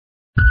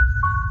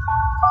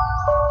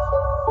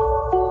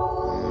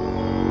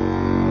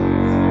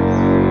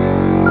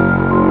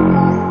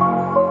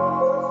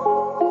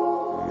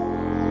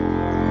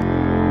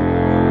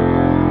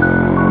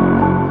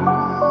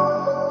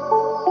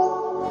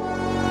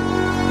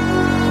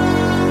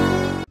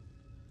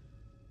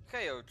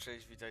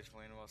Cześć, witajcie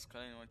w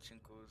kolejnym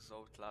odcinku z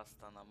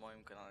Outlasta na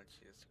moim kanale.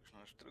 Dzisiaj jest już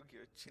nasz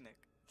drugi odcinek.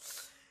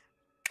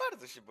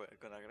 Bardzo się boję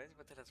go nagrać,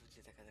 bo teraz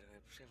będzie taka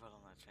trochę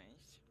przewalona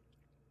część.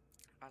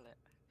 Ale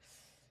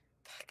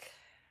tak,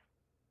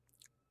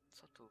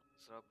 co tu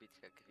zrobić,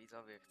 jak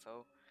widzowie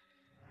chcą?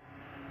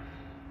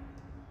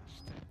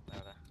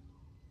 Dobra.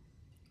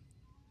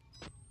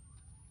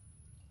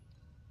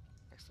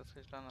 Jest to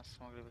coś dla nas,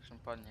 co moglibyśmy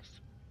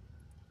podnieść.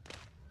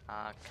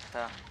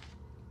 Akta.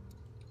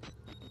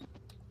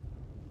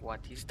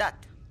 What is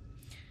that?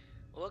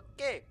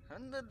 Okej.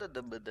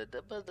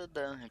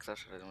 Jak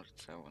zawsze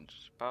możecie sobie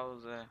włączyć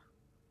pauzę.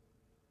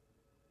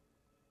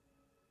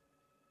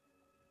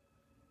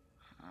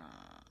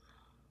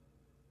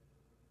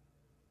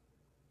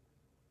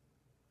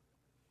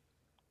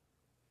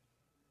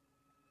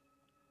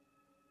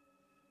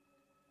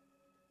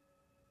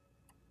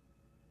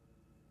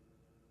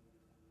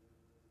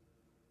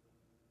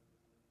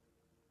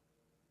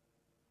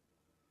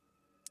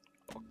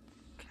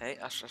 Okej,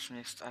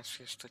 aż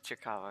jest to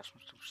ciekawe, aż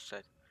muszę to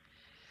przeczytać.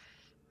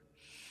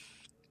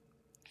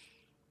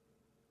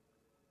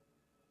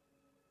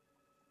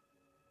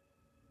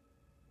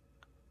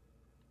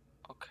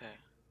 Okej.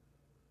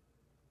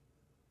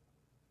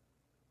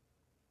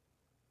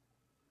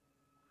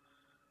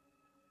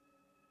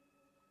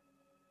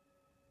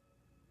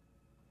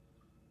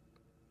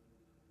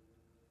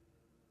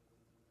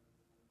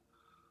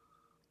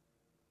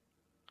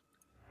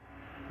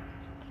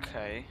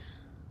 Okej.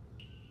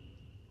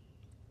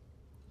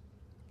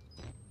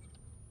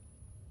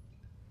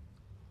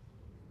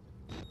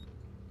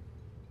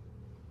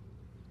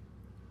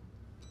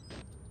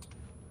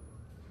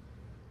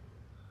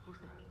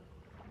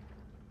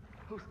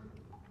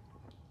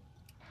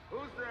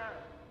 Who's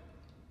there?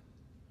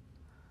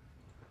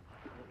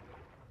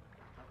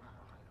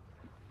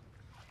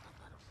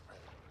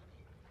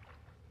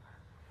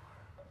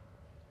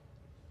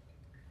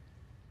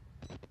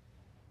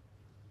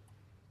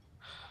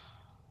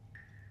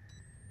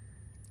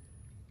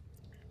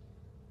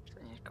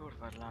 To nie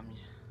kurwa dla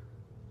mnie.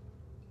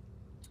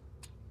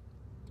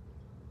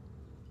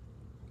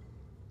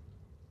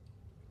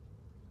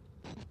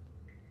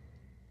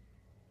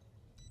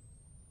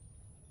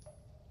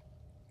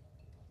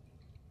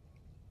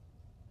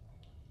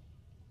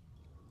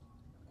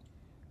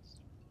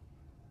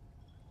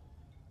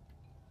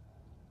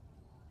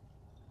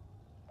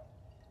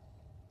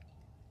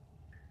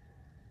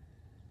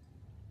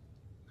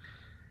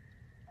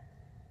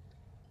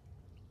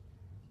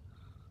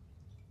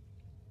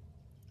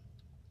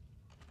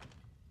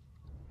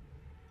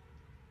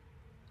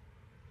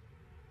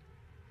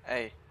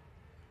 Ej.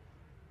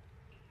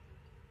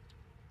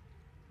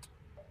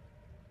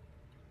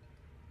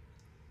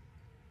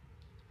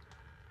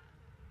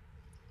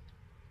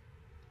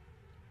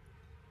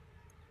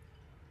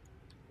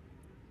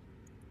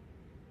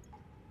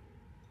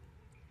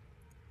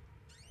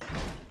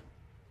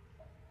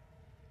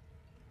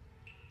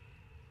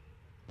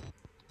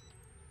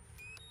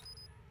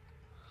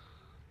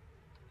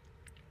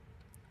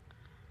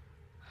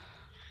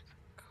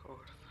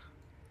 Kurwa.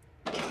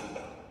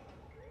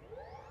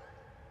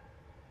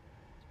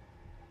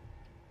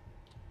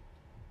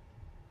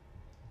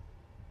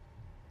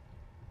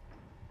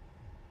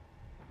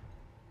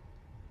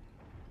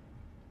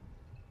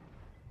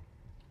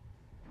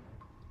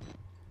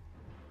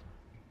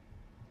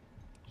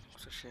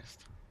 Coś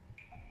jest.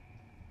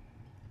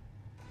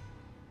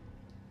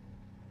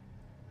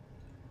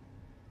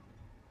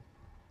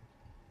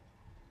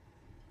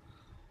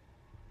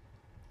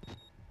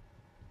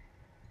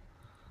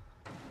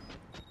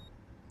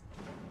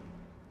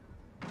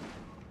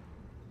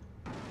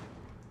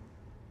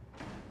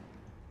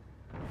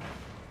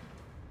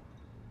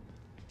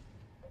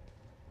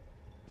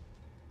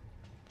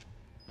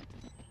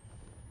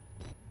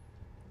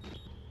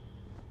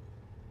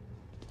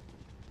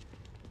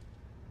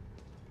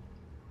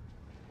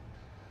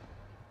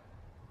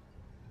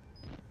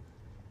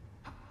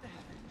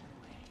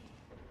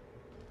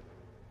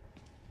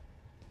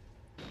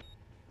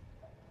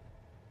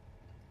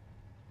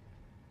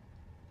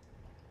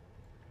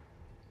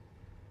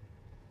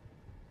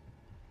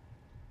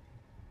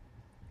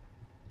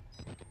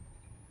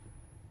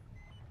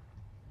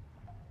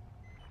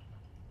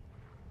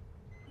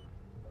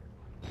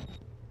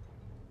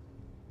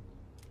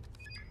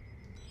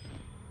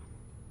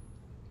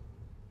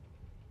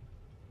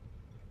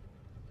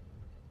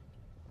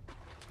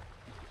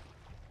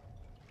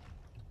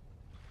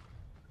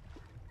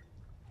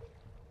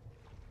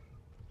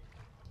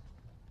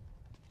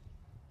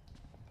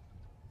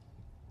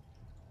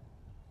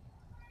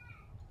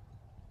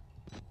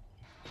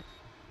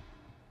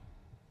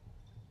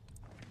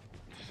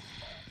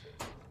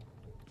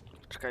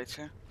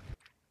 Czekajcie.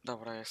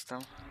 Dobra,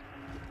 jestem.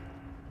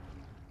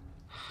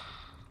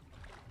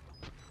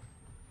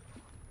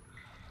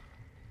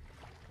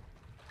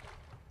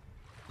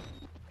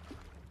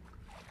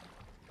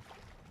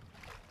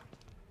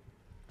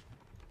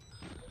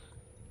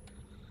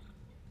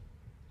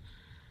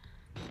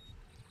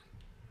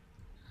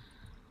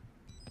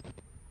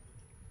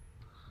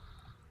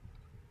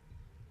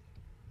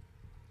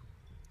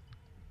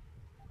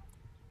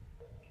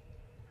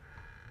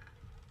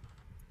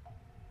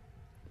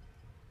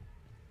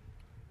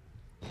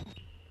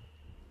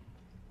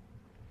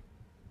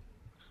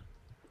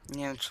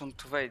 Nie wiem, czy on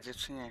tu wejdzie,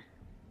 czy nie.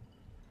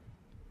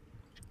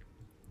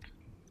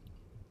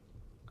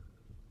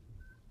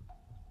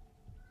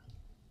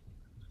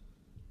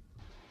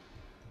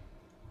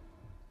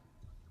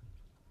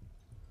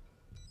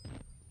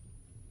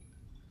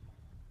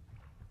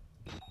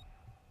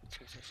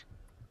 Gdzieś.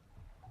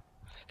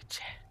 Ale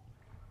gdzie?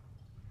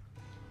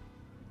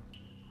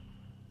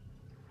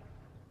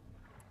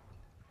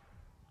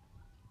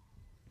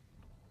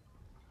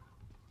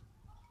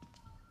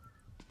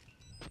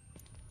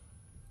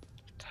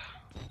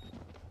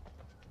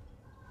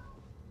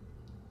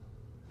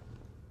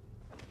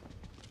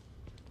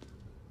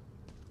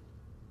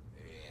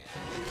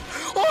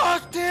 O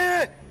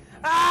ty!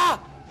 A!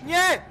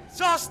 Nie!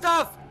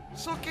 Zostaw!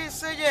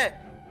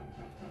 Sukinsynie!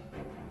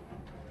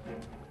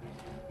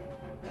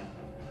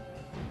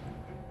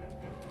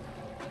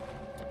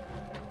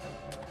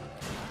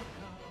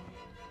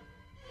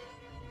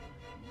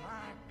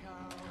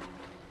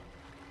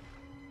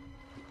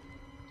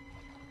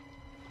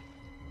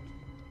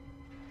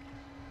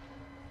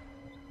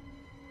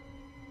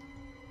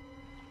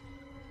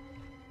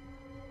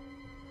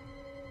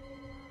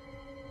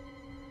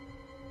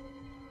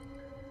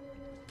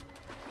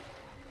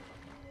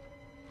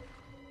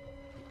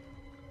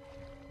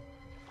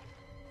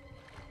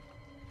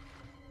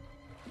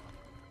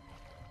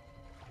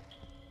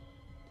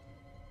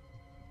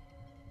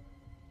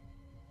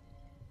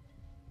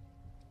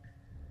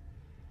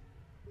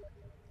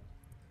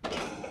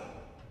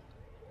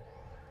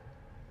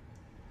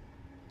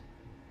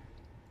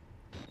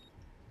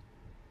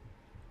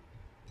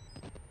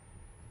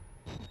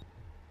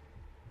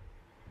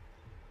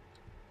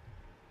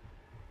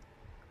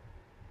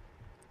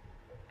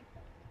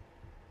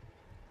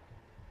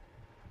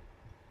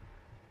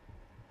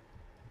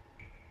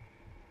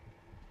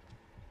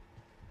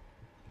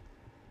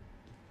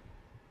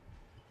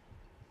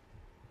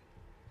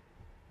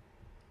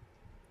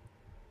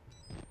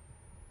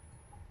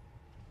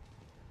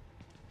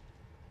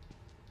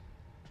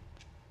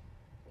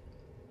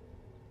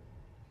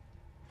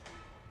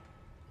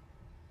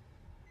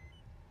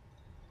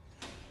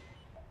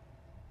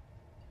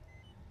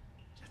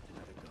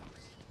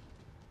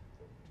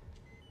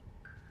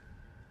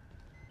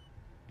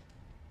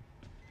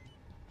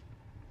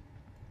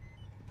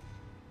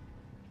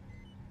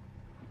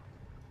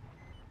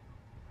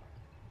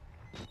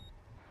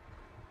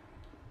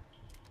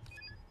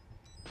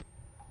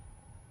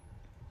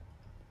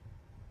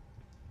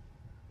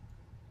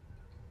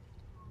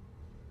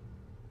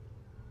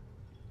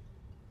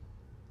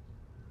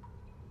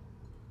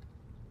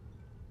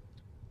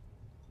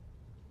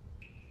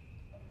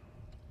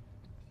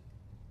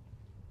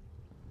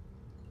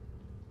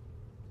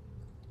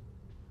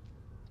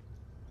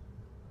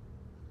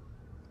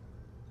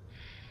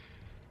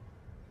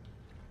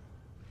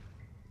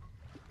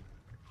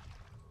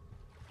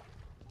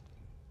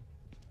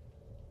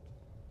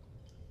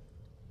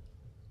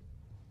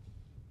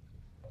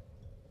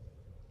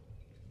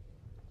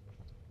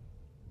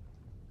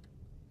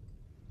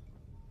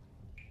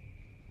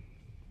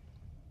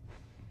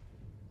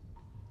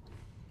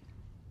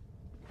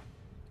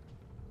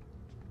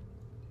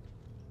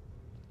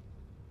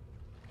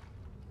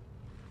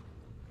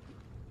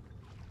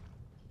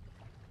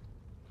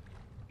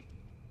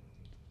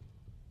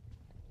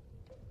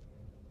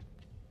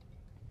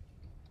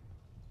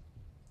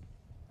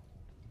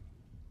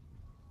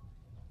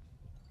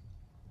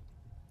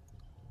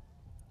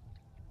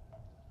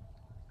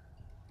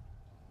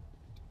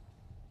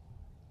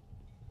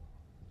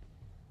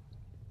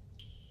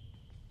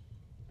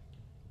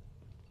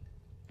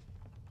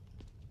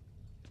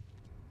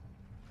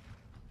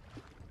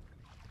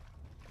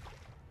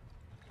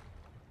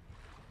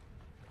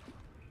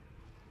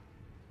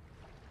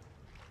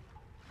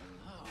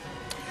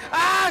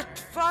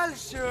 Wal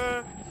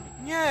się!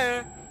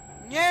 Nie!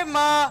 Nie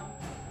ma!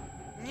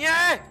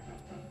 Nie!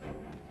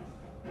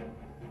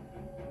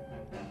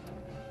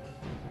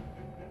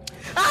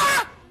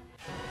 A!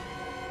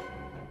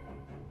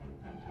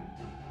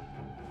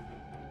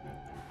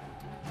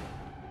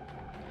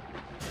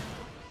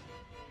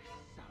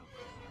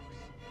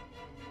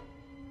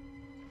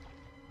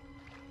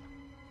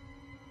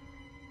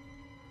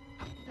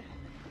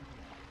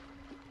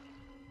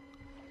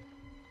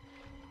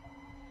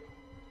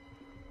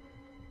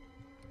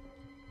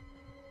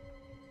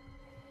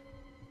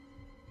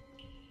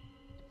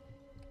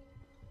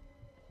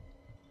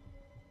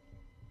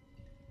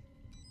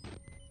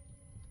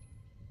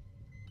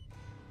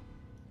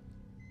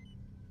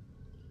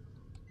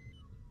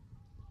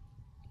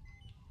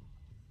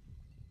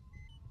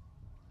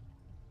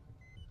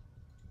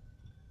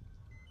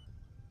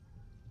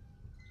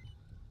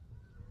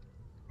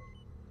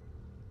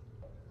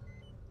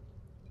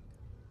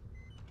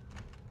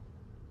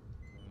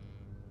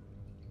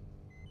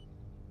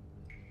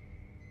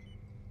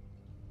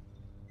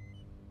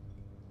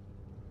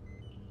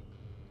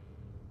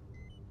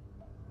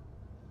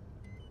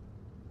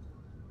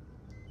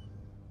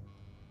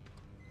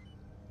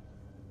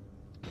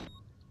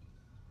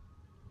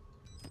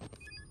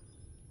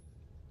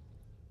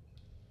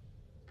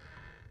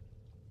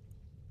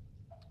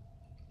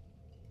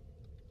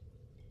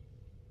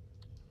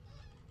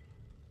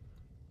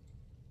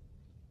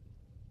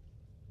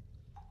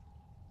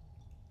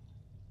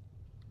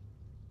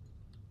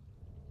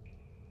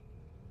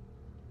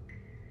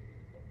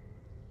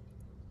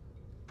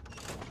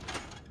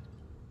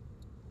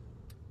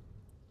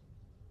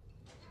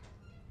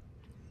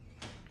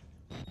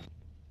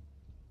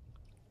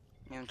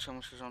 wiem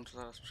czemu się, że on tu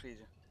zaraz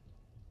przyjdzie.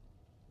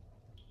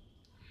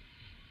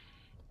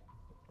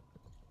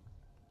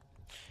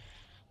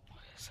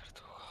 Moje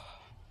serducho.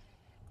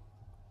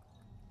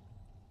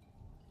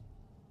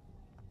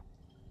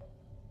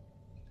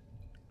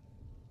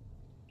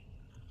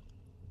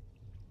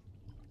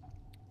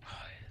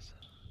 O Jezu.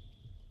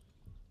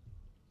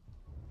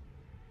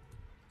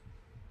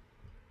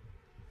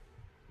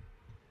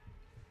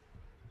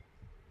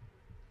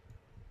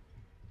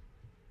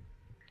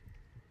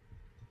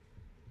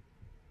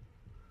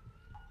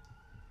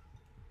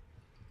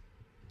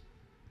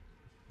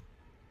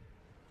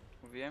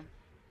 Mówiłem?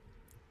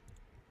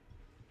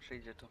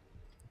 Przyjdzie tu.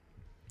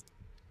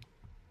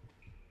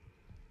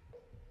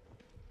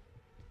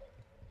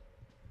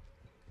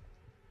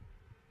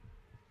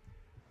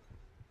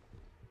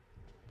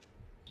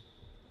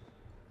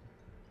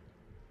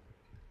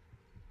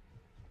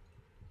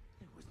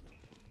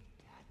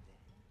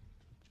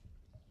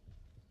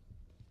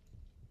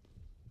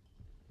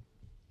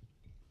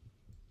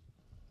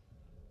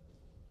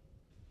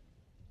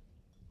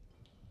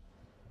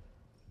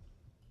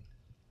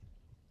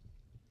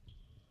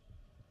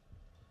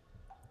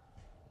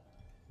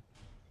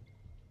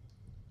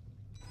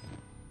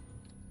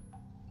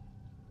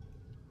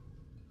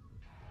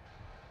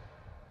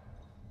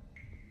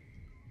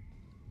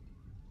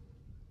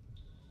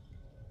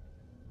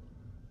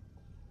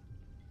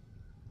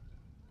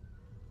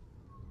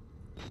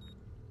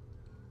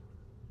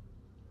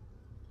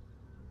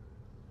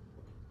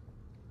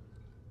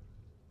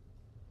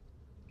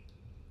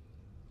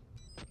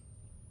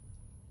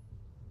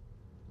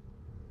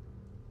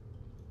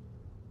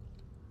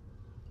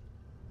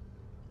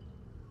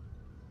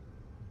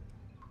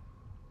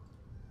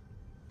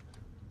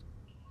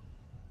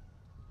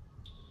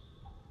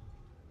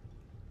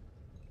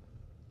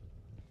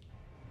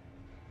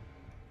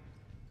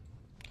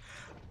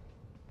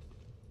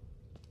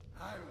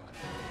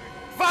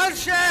 Wal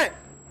się!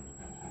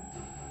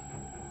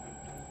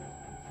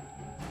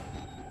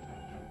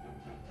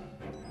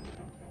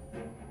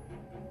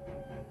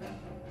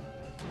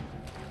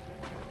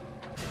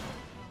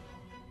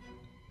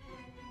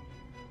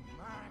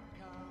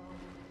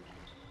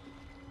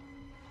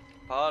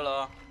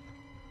 Halo.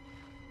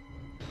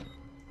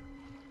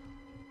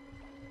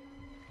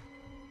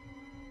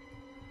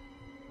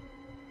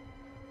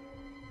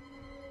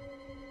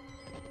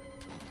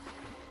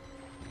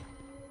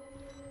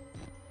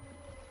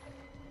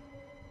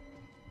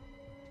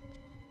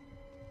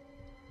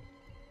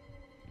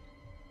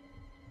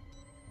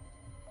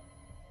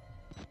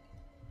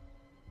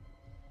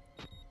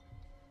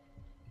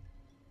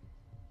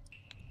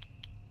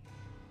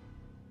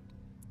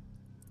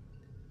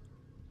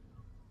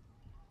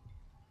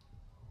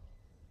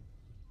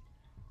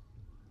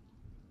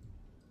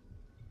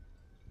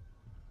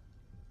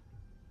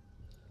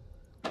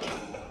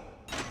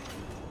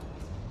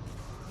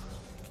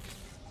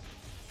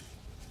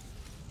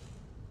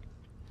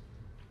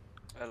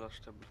 Elo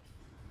sztybl.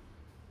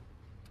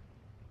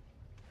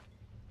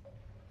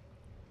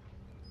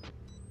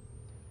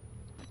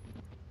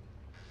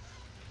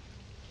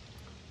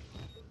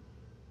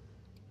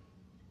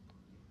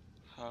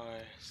 O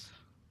jest.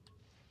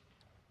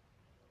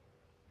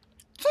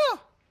 Co?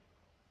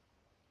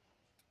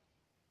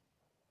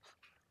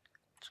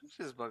 Czym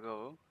się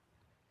zbagował?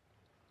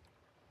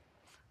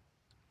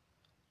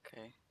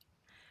 Okej.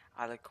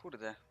 Ale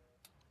kurde.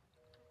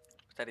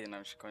 Baterie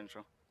nam się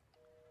kończą.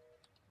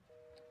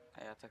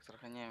 A ja tak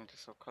trochę nie wiem, to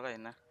są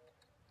kolejne.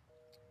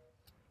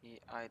 I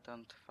I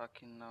don't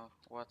fucking know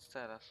what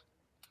teraz.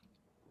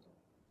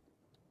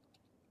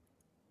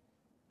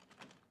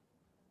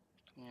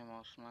 Tu nie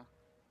można.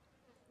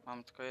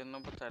 Mam tylko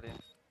jedną baterię.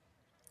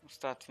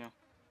 Ostatnio.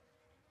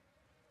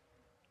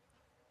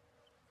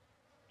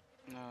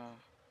 No.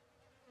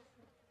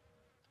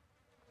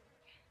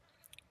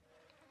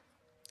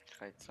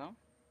 Czekaj, co?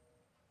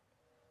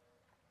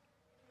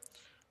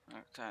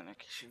 Ten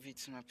jakiś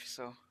widz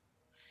napisał.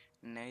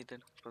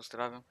 Naden,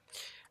 pozdrawiam.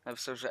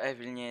 Napisał, że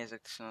Evil nie jest,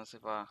 jak to się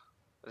nazywa.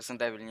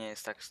 Resident Evil nie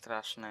jest tak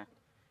straszny,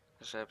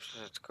 że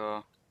przeszedł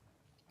go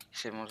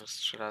się może z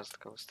 3 razy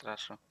tylko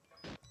wystraszył.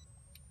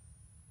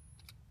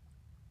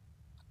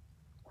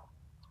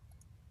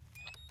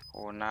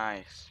 O,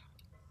 nice.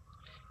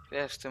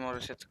 Wiesz, ty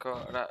może się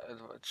tylko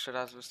 3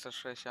 razy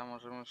wystraszyłeś, a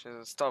może bym się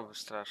ze 100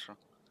 wystraszył.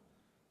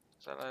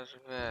 Zależy,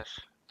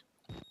 wiesz,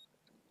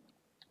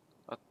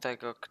 od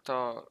tego,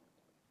 kto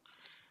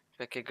w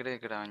jakie gry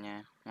gra,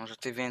 nie? Może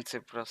ty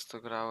więcej po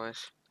prostu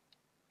grałeś.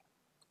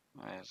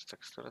 O Jezu,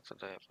 teksturę to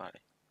dojebali.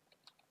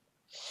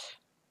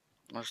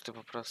 Może ty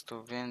po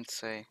prostu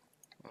więcej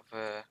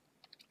w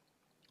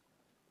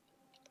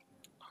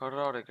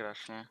horrory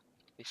grasz, nie?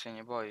 I się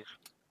nie boisz.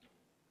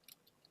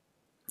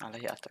 Ale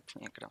ja tak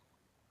nie gram.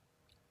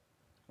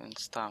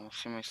 Więc tam,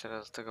 musimy iść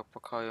teraz do tego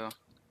pokoju.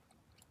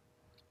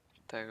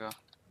 Tego.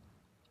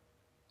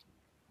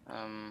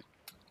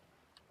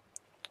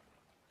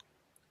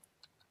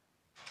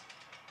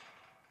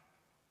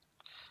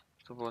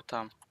 To było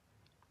tam.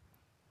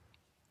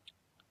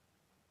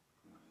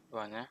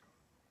 Chyba nie?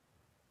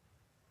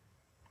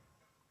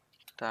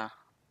 Ta.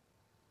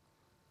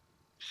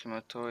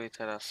 Musimy tu i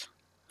teraz.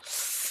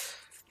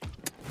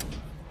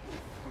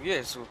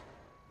 Jezu.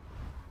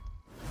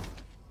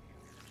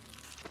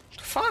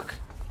 The fuck?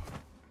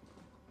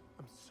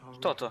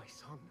 Kto to?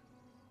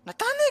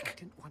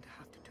 Natanek?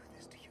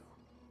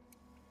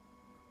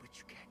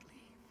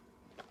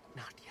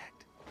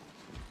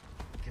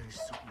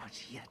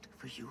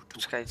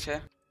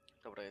 Czekajcie.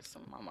 Dobra,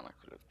 jestem. Mama na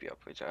chwilę wbiła.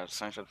 Powiedziała, że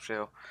sąsiad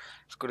przyjął.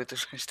 Z góry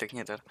też tak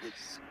nie dar.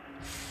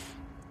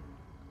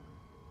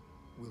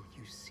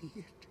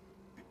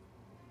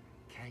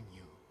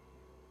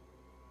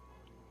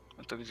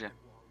 No to gdzie?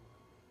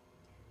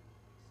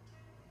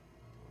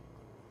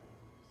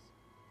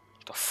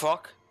 The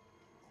fuck?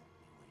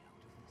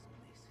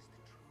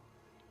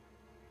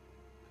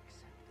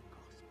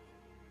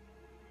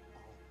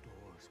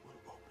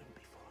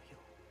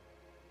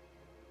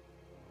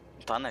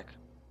 Natanek.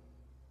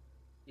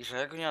 I że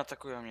jak nie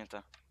atakują mnie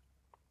te?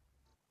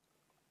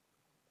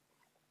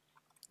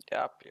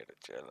 Ja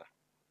pierdzielę.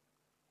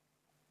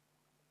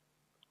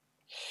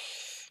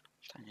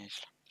 To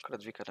nieźle.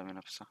 Akurat Wika do mnie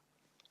napisała.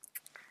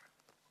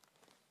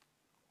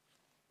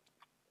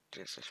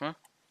 Gdzie jesteśmy?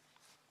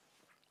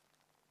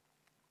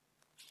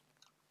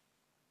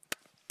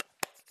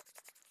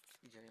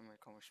 Idziemy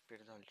komuś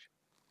pierdolić.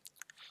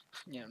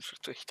 Nie wiem, czy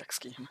tu ich tak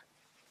skiniemy.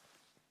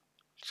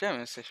 Gdzie my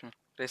jesteśmy?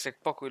 To jest jak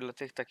pokój dla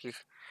tych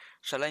takich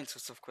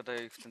szaleńców, co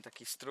wkładają ich w ten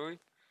taki strój.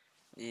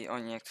 I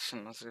oni, jak to się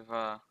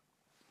nazywa...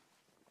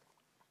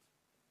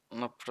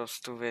 No po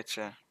prostu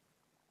wiecie...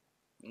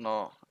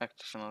 No, jak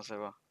to się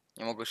nazywa?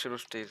 Nie mogło się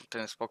ruszyć,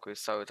 ten spokój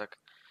jest cały tak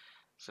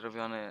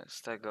zrobiony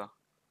z tego.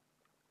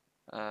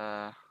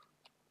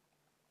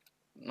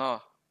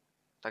 No,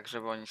 tak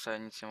żeby oni sobie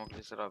nic nie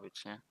mogli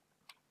zrobić, nie?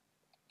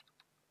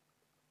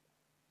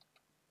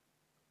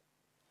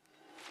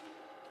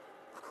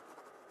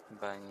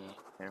 Bunny,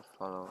 here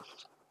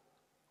follows.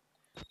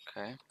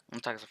 Okej. No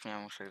tak,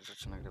 zapomniałem, muszę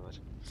rzeczy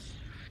nagrywać.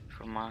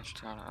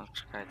 Informacja, ale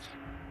czekajcie.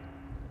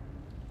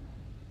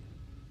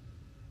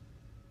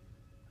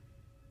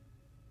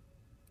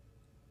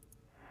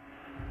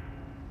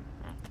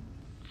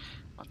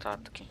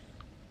 Notatki.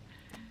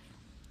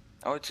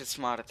 Ojciec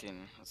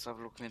Martin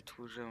zawlókł mnie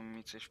tu, żeby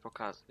mi coś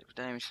pokazać.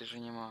 Wydaje mi się, że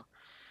nie ma...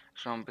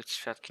 że mam być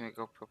świadkiem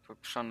jego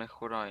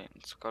popieprzonych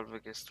urojeń.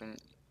 Cokolwiek jest tu...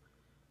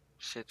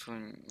 się tu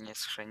nie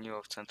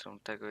schrzeniło, w centrum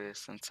tego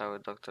jest ten cały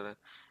doktor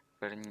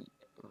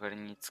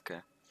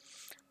Wernicke.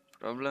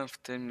 Problem w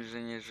tym,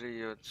 że nie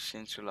żyje od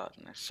 10 lat.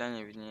 Na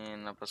ścianie widnieje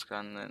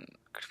naposkany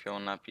krwią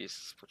napis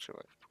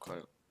 "Spoczywaj w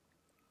pokoju".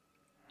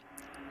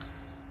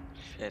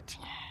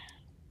 Świetnie.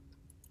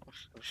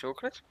 Muszę się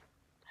ukryć?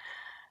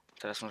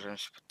 Teraz możemy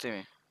się pod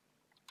tymi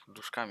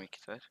poduszkami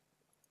kitać.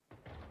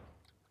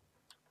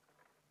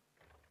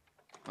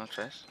 No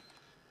cześć.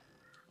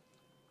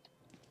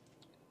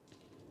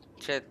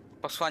 Cie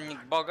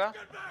posłannik Boga?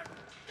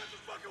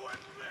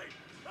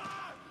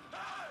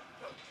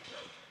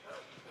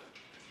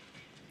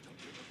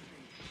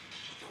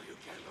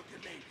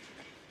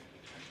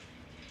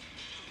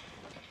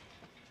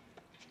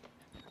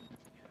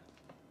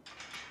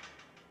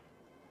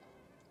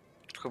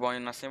 Chyba oni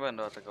nas nie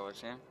będą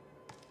atakować, nie?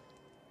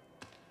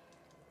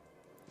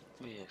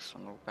 Jest,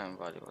 on łupem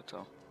walił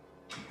to.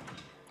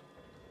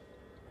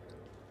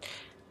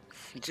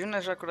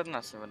 Dziwne, że akurat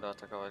nas nie będą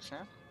atakować,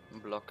 nie?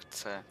 Blok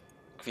C.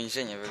 Jak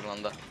więzienie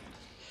wygląda.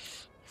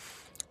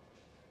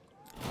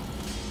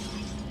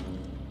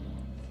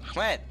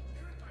 Ahmed!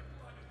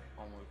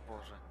 O mój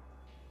Boże.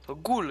 To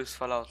gul z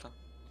Fallouta.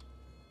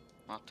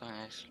 No to nie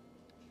jest.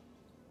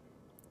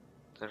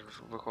 Też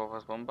wychowała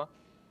was bomba?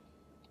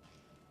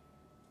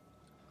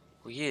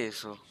 O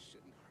Jezu.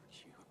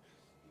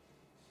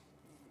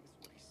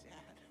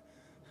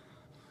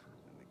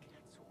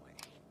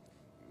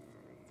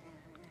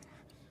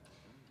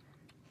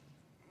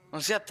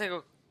 On zjadł tego...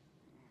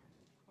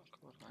 O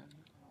kurwa.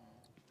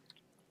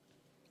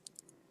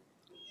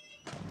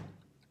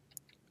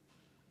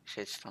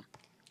 Siedź tam.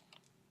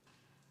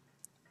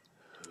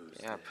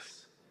 Yep.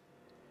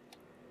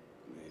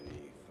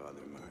 Maybe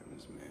Father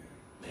Martin's man.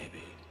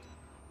 Maybe.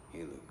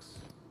 He looks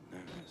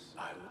nervous.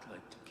 I would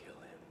like to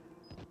kill him.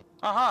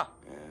 Aha!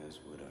 As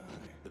would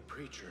I. The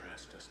preacher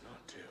asked us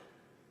not to.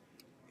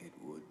 It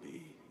would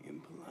be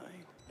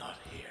impolite. Not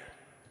here.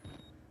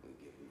 We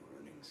give him a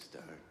running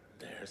start.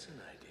 There's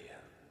an idea.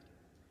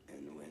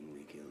 And when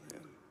we kill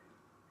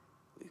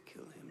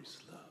him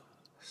slow.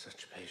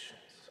 Such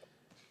patience.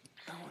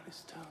 I want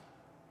his tongue.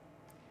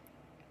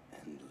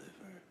 And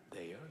liver.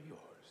 They are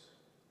yours.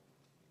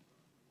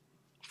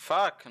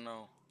 Fuck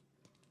no.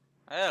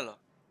 Elo.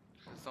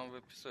 Się stąd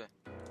wypisuje.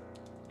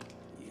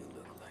 You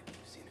look like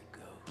you've seen a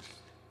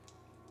ghost.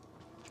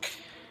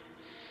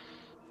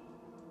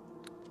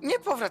 Nie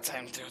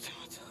powracajmy do tego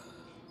tematu.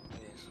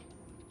 Jezu.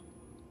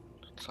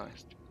 Co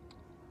jest?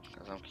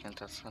 Taka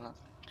zamknięta cela?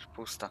 Czy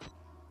pusta?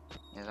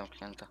 Nie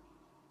zamknięta.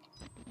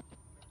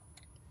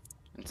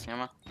 Nic nie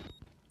ma?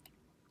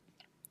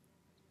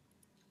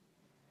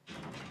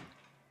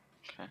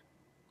 Okej.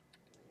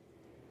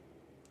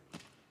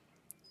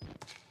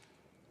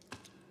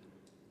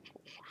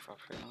 Kurwa,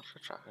 Czekaj, muszę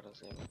czachy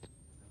rozjebać.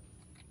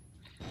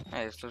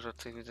 Jest dużo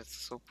tych, widzę, co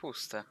są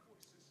puste.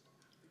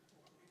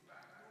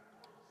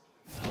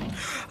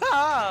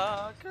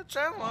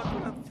 Czemu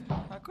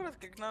akurat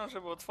kliknąłem,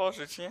 żeby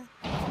otworzyć, nie?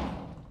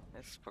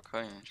 Jest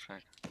spokojnie,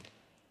 czekaj.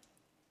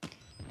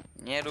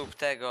 Nie rób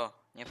tego,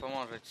 nie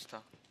pomoże ci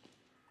to.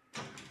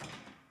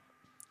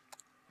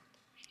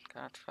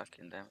 God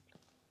fucking damn.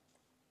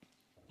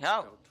 Yo!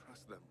 Don't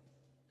trust them.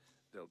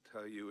 They'll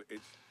tell you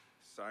it's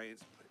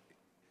science, but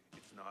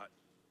it's not.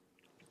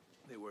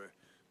 They were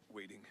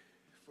waiting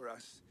for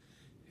us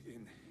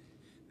in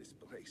this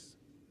place.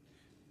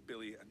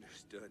 Billy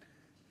understood.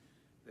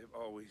 They've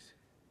always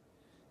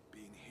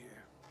been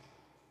here.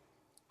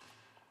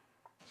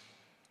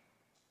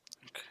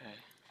 Okej.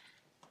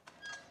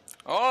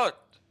 O!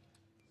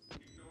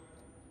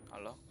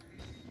 Halo?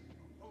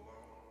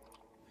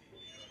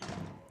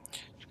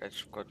 Czekaj,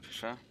 szybko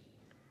odpiszę.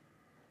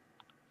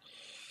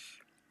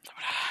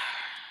 Dobra.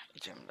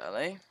 Idziemy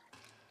dalej.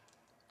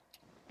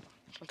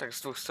 No tak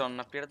z dwóch stron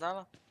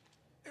napierdala?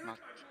 No.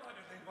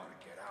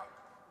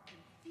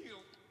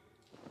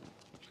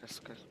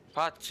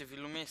 Patrzcie, w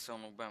ilu miejsc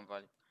on łbem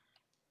wali.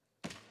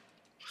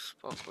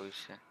 Uspokój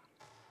się.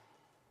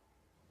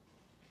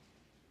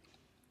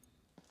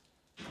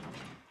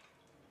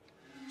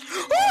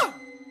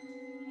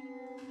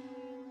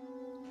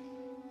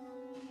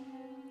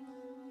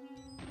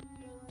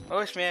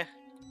 Uśmiech!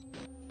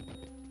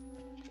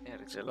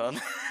 Pierdzielony.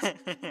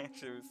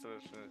 Się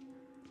wystraszyły.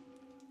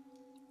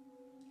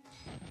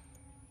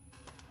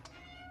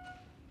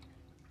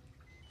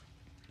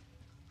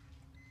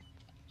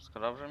 Wszystko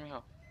dobrze,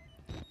 Michał?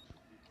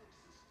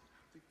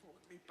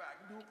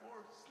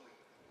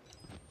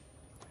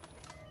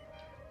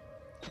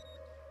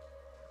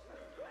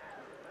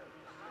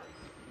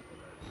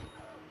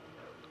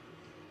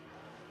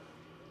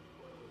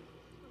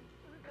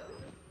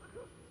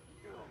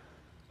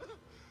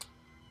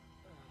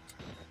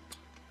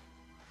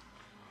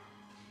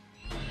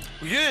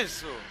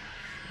 Jezu!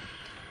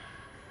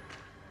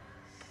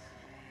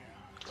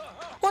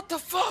 What the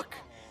fuck?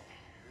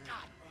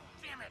 God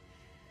damn it!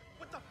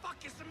 What the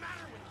fuck is the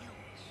matter with you?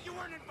 You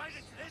weren't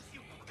invited to this,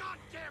 you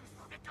goddamn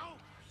sicko!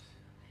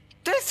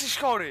 Ty jesteś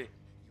chory!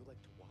 You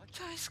like to watch?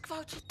 To jest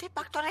gwałci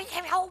typa, który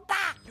nie miał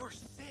łba! You're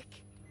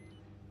sick!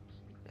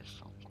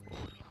 Zresztą,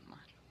 kurwa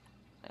mać.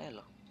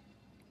 Elo.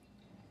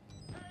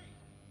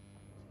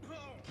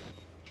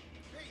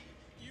 Hey,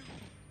 you.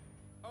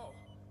 Oh,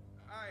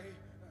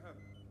 I.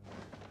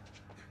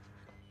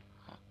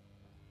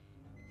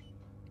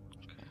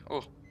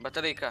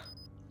 Bateryjka.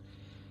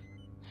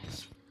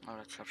 Jest.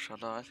 Ale trzeba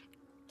przeładować.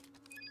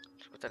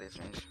 Trzeba baterię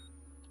zmienić.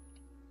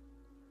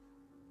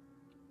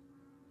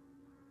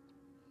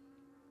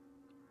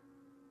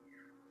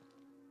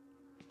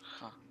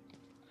 Ha.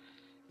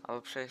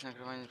 Aby przejść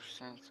nagrywanie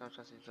przyciągnąć cały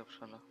czas iść do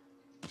przodu.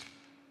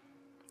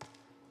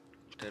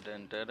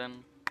 Tadam,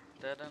 tadam,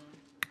 tadam,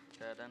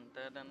 tadam,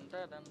 tadam,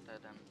 tadam,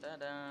 tadam,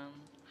 tadam,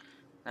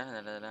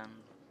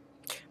 tadam,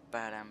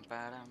 padam,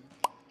 padam,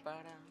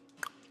 padam,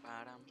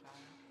 padam,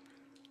 padam.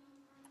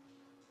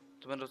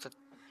 Tu będą te... You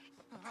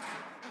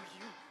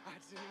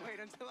didn't wait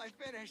until I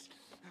finished.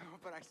 Oh,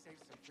 but I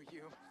saved some for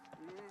you.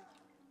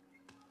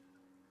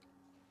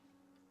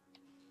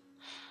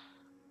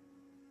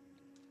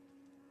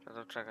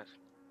 Trzeba czekać.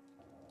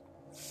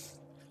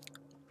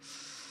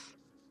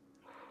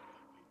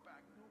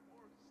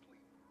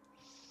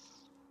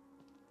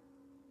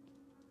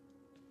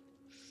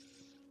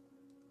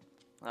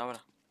 Dobra.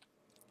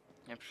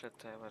 Nie przyszedł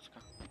ta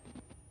jabłeczka.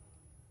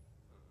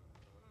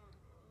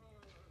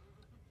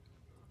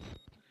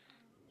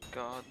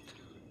 God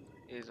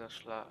is a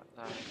szlak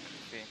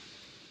krwi.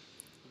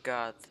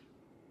 God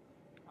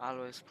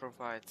always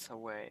provides a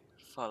way.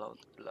 Follow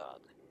the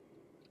blood.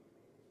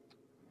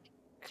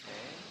 Okej.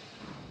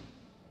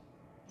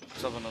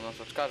 Co będą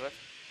nas odkażać?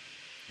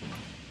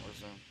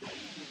 Może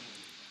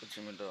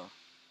wchodzimy do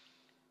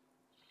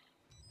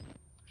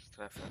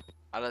strefy.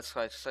 Ale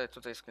słuchajcie, sobie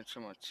tutaj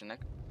skończymy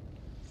odcinek.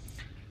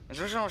 Więc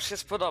myślę, że wam się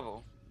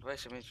spodobał.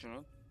 25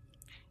 minut.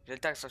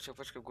 Jeżeli tak, zostawcie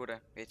łapeczkę w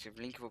górę. Wiecie, w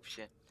link w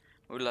opisie.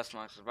 Outlast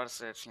Max, bardzo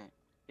serdecznie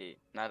i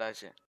na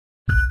razie.